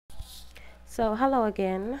So, hello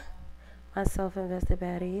again, my self-invested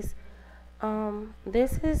baddies.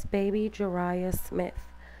 This is baby Jurayah Smith.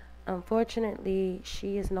 Unfortunately,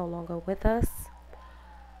 she is no longer with us.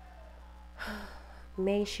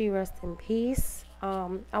 May she rest in peace. I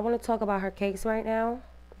want to talk about her case right now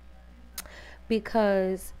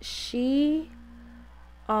because she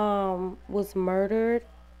was murdered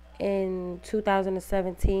in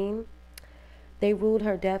 2017. They ruled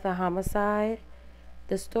her death a homicide.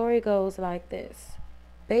 The story goes like this.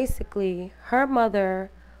 Basically, her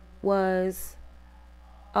mother was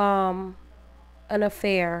um, an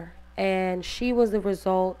affair, and she was the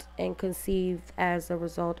result and conceived as a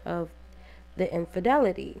result of the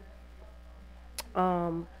infidelity.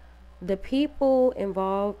 Um, the people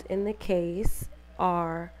involved in the case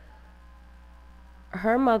are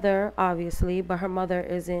her mother, obviously, but her mother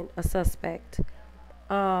isn't a suspect.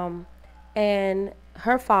 Um, and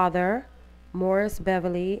her father, Morris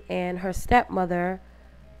Beverly, and her stepmother,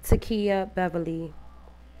 Takia Beverly.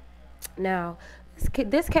 Now,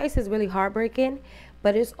 this case is really heartbreaking,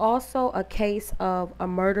 but it's also a case of a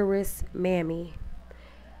murderous mammy.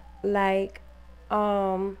 Like,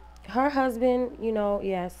 her husband,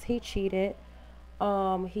 yes, he cheated.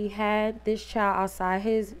 He had this child outside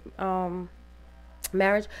his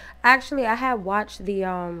marriage. Actually, I had watched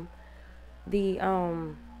the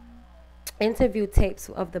interview tapes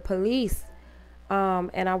of the police,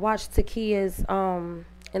 and I watched Takia's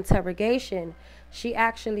interrogation. She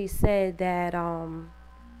actually said that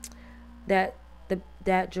that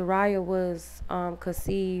Jurayah was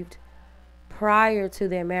conceived prior to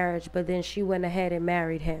their marriage, but then she went ahead and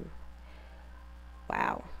married him.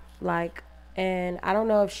 Wow. Like, and I don't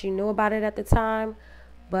know if she knew about it at the time,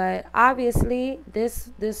 but obviously this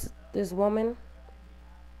woman,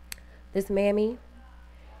 this mammy,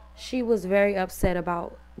 she was very upset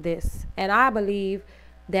about this. And I believe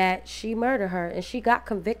that she murdered her, and she got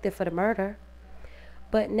convicted for the murder.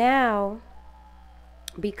 But now,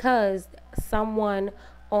 because someone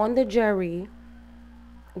on the jury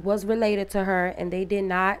was related to her and they did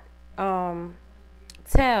not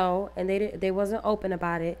tell, and they wasn't open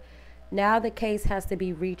about it, now the case has to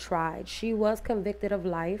be retried. She was convicted of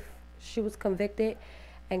life. She was convicted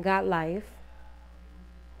and got life.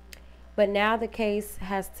 But now the case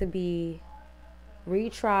has to be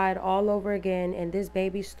retried all over again, and this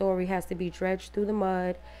baby's story has to be dredged through the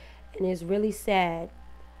mud, and it's really sad.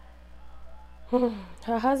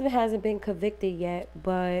 Her husband hasn't been convicted yet,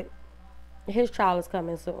 but his trial is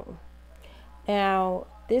coming soon. Now,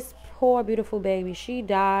 this poor, beautiful baby, she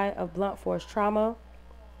died of blunt force trauma,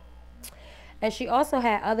 and she also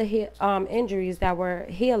had other injuries that were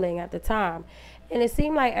healing at the time. And it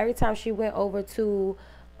seemed like every time she went over to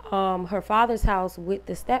her father's house with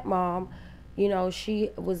the stepmom,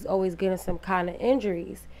 she was always getting some kind of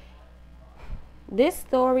injuries. This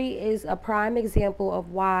story is a prime example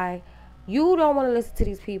of why you don't want to listen to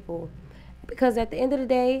these people. Because at the end of the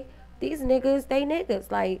day, these niggas, they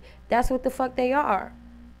niggas. Like, that's what the fuck they are.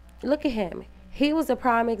 Look at him. He was a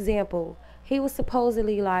prime example. He was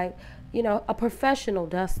supposedly like, a professional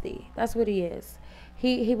Dusty. That's what he is.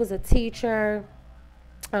 He was a teacher,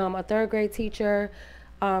 a third grade teacher.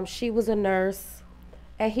 She was a nurse,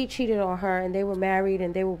 and he cheated on her, and they were married,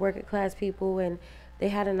 and they were working class people, and they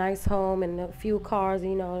had a nice home and a few cars.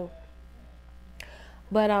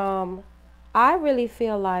 But I really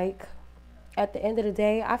feel like at the end of the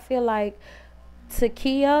day, I feel like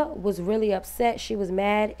Takia was really upset. She was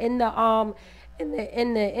mad in the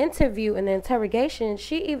interview, in the interrogation.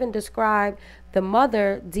 She even described the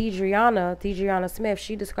mother, Deidreana Smith.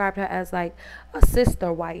 She described her as like a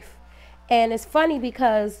sister wife, and it's funny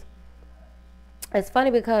because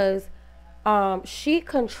she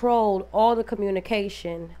controlled all the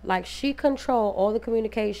communication. Like, she controlled all the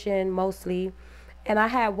communication mostly, and I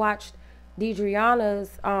had watched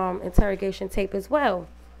Deidreana's interrogation tape as well.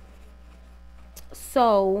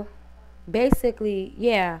 So basically,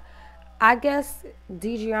 yeah, I guess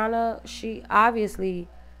Deidreana, she obviously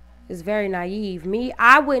is very naive. Me,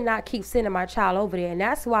 I would not keep sending my child over there, and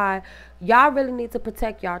that's why y'all really need to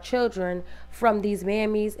protect y'all children from these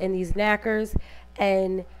mammies and these knackers,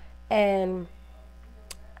 and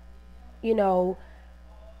you know,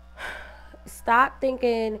 stop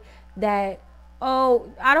thinking that,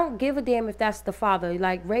 oh, I don't give a damn if that's the father.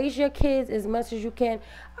 Like, raise your kids as much as you can.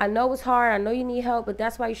 I know it's hard. I know you need help, but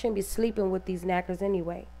that's why you shouldn't be sleeping with these knackers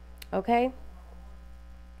anyway. Okay?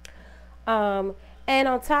 Um, and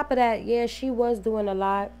on top of that, yeah, she was doing a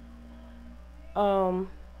lot. Um,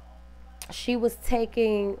 she was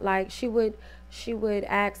taking, like, she would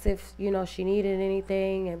ask if she needed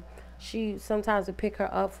anything, and she sometimes would pick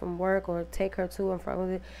her up from work or take her to and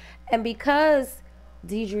from it. And because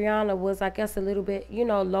Deidreana was, I guess, a little bit,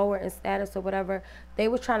 lower in status or whatever, they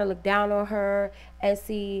was trying to look down on her. And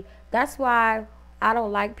see, that's why I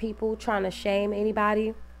don't like people trying to shame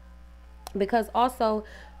anybody, because also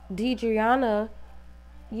Deidreana,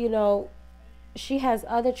 you know, she has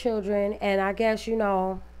other children, and I guess, she's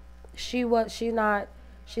not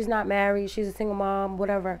married, she's a single mom,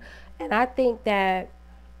 whatever. And I think that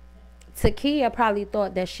Takia probably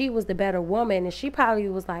thought that she was the better woman, and she probably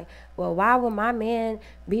was like, well, why would my man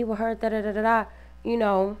be with her, da da da da da, you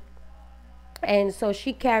know. And so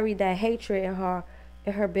she carried that hatred in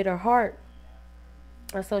her bitter heart.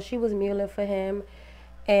 And so she was Muling for him,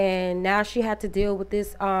 and now she had to deal with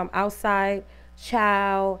this outside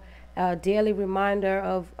child, daily reminder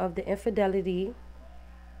of the infidelity.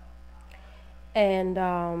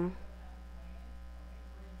 And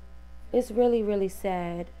it's really, really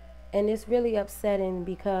sad. And it's really upsetting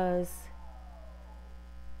because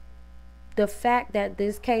the fact that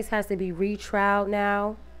this case has to be retried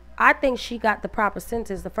now, I think she got the proper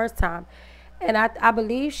sentence the first time. And I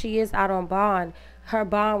believe she is out on bond. Her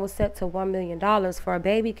bond was set to $1 million. For a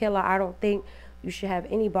baby killer, I don't think you should have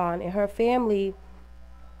any bond. And her family,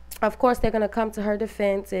 of course, they're going to come to her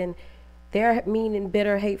defense, and they're mean and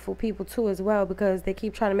bitter, hateful people too as well, because they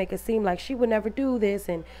keep trying to make it seem like she would never do this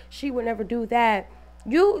and she would never do that.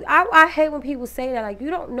 I hate when people say that. Like, you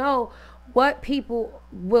don't know what people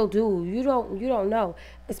will do. You don't know,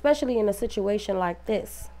 especially in a situation like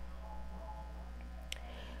this.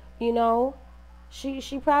 You know, she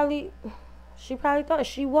probably thought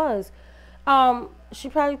she was. She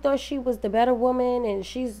probably thought she was the better woman, and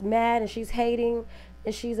she's mad and she's hating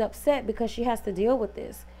and she's upset because she has to deal with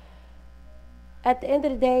this. At the end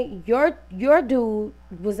of the day, your dude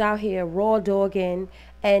was out here raw dogging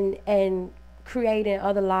and creating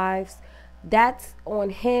other lives. That's on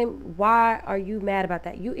him. Why are you mad about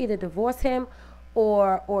that? You either divorce him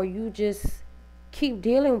or you just keep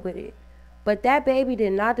dealing with it. But that baby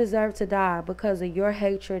did not deserve to die because of your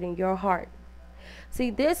hatred in your heart. See,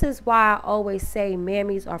 this is why I always say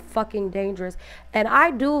mammies are fucking dangerous. And I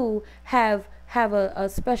do have a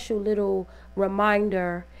special little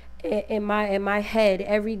reminder in my head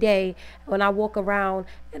every day when I walk around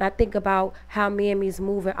and I think about how mammies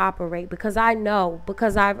move and operate, because I know,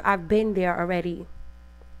 because I've been there already.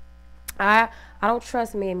 I don't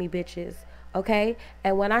trust mammy bitches, okay?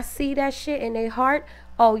 And when I see that shit in their heart,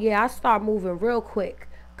 oh yeah, I start moving real quick,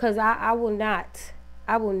 because I will not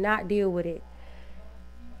deal with it.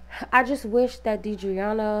 I just wish that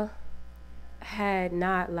Deidreana had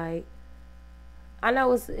not, like, I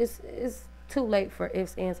know it's too late for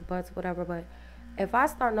ifs, ands, and buts, whatever, but if I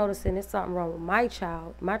start noticing there's something wrong with my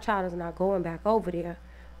child is not going back over there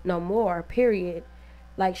no more, period.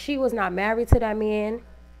 Like, she was not married to that man.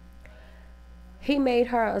 He made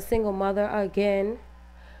her a single mother again.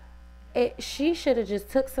 She should have just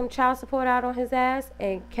took some child support out on his ass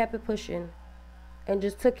and kept it pushing and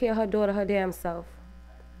just took care of her daughter her damn self.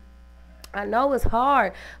 I know it's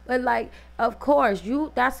hard, but like, of course,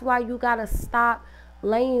 that's why you gotta stop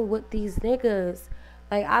laying with these niggas.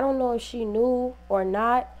 Like, I don't know if she knew or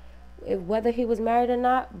not, whether he was married or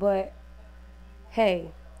not, but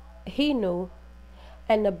hey, he knew.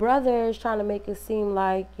 And the brother is trying to make it seem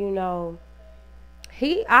like, from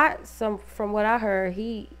what I heard,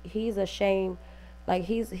 he's ashamed. Like,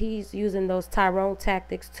 he's using those Tyrone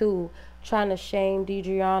tactics too, trying to shame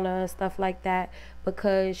Deidreana and stuff like that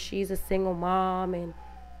because she's a single mom, and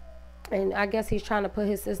I guess he's trying to put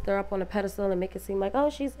his sister up on a pedestal and make it seem like,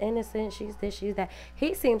 oh, she's innocent, she's this, she's that.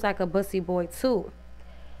 He seems like a bussy boy too.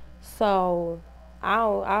 So I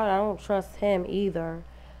don't trust him either.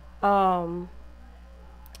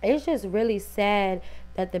 It's just really sad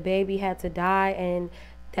that the baby had to die and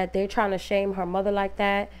that they're trying to shame her mother like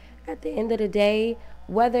that. At the end of the day,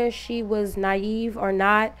 whether she was naive or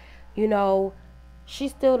not, she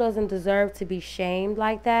still doesn't deserve to be shamed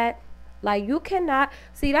like that. Like, you cannot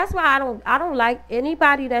see. That's why I don't like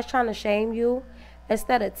anybody that's trying to shame you.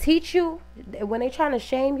 Instead of teach you, when they trying to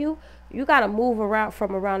shame you, you gotta move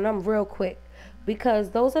around them real quick,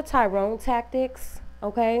 because those are Tyrone tactics,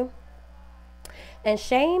 okay? And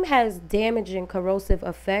shame has damaging, corrosive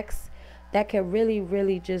effects that can really,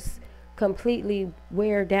 really just completely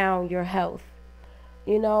wear down your health.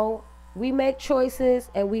 We make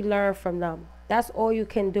choices and we learn from them. That's all you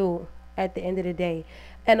can do at the end of the day.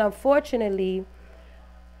 And unfortunately,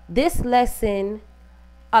 this lesson,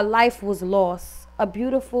 a life was lost. A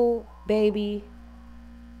beautiful baby,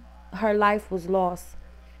 her life was lost.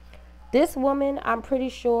 This woman, I'm pretty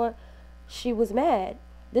sure she was mad.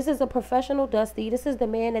 This is a professional Dusty. This is the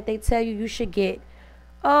man that they tell you should get.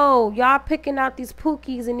 Oh, y'all picking out these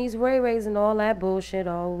Pookies and these Ray Rays and all that bullshit.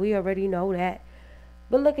 Oh, we already know that.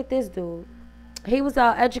 But look at this dude. He was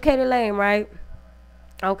educated lame, right?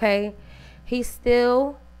 Okay. He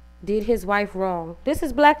still did his wife wrong. This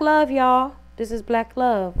is black love, y'all. This is black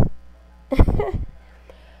love.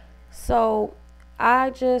 So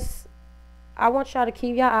I want y'all to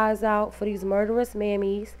keep your eyes out for these murderous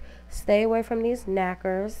mammies. Stay away from these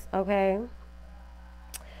knackers, okay?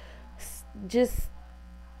 Just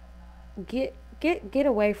get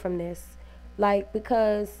away from this. Like,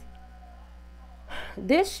 because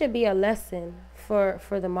this should be a lesson for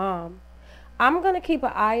the mom. I'm gonna keep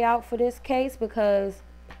an eye out for this case because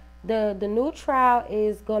the new trial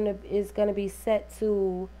is gonna be set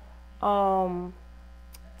to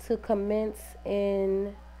commence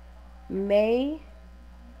in May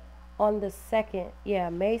on the 2nd. Yeah,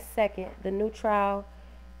 May 2nd. The new trial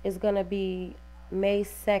is gonna be May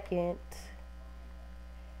 2nd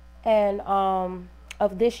and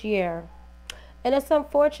of this year. And it's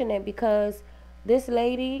unfortunate because this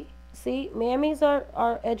lady, see, mammies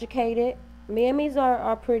are educated. Mammies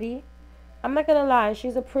are pretty. I'm not gonna lie,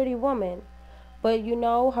 she's a pretty woman. But you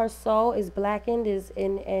know, her soul is blackened,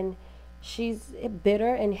 and she's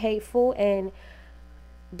bitter and hateful, and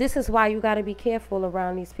this is why you gotta be careful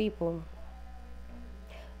around these people.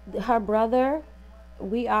 Her brother,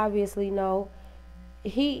 we obviously know,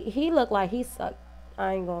 he looked like he sucked.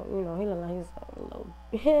 I ain't gonna, he looked like he sucked a little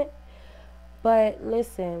bit. But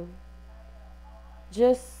listen,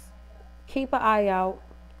 just keep an eye out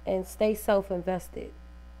and stay self-invested.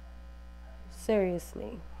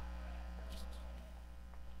 Seriously.